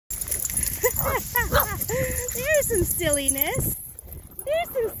There's some silliness. There's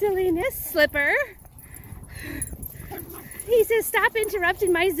some silliness, Slipper. He says, stop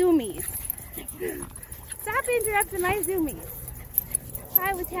interrupting my zoomies. Stop interrupting my zoomies.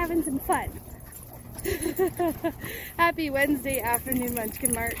 I was having some fun. Happy Wednesday afternoon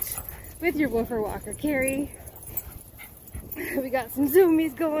Munchkin March with your Woofer walker, Kari. We got some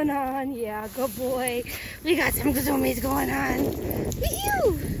zoomies going on. Yeah, good boy. We got some zoomies going on.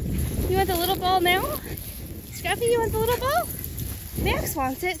 Wee-hoo! You want the little ball now? Scruffy, you want the little ball? Max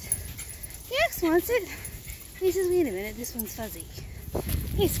wants it. Max wants it. He says, wait a minute, this one's fuzzy.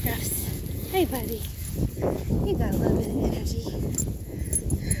 Hey, Scruffs. Hey, buddy. You got a little bit of energy.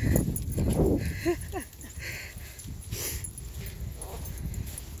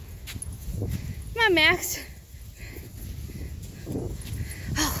 Come on, Max.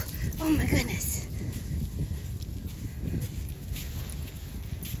 Oh my goodness.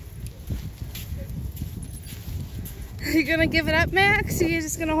 Are you gonna give it up, Max? Or are you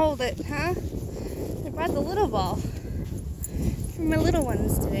just gonna hold it, huh? I brought the little ball for my little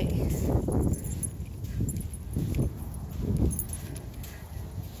ones today.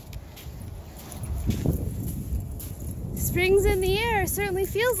 Spring's in the air, certainly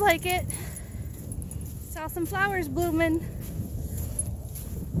feels like it. Saw some flowers blooming.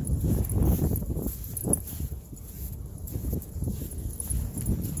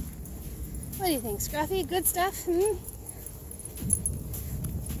 What do you think, Scruffy? Good stuff? Hmm?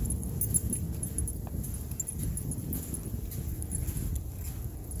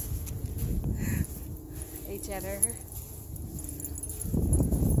 Hey, Cheddar.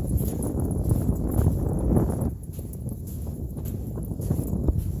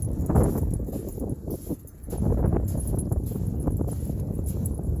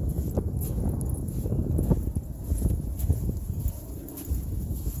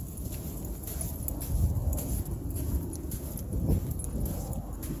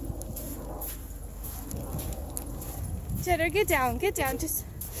 Cheddar, get down, just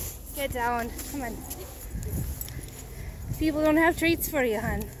get down. Come on. People don't have treats for you,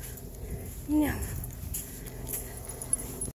 hon. No.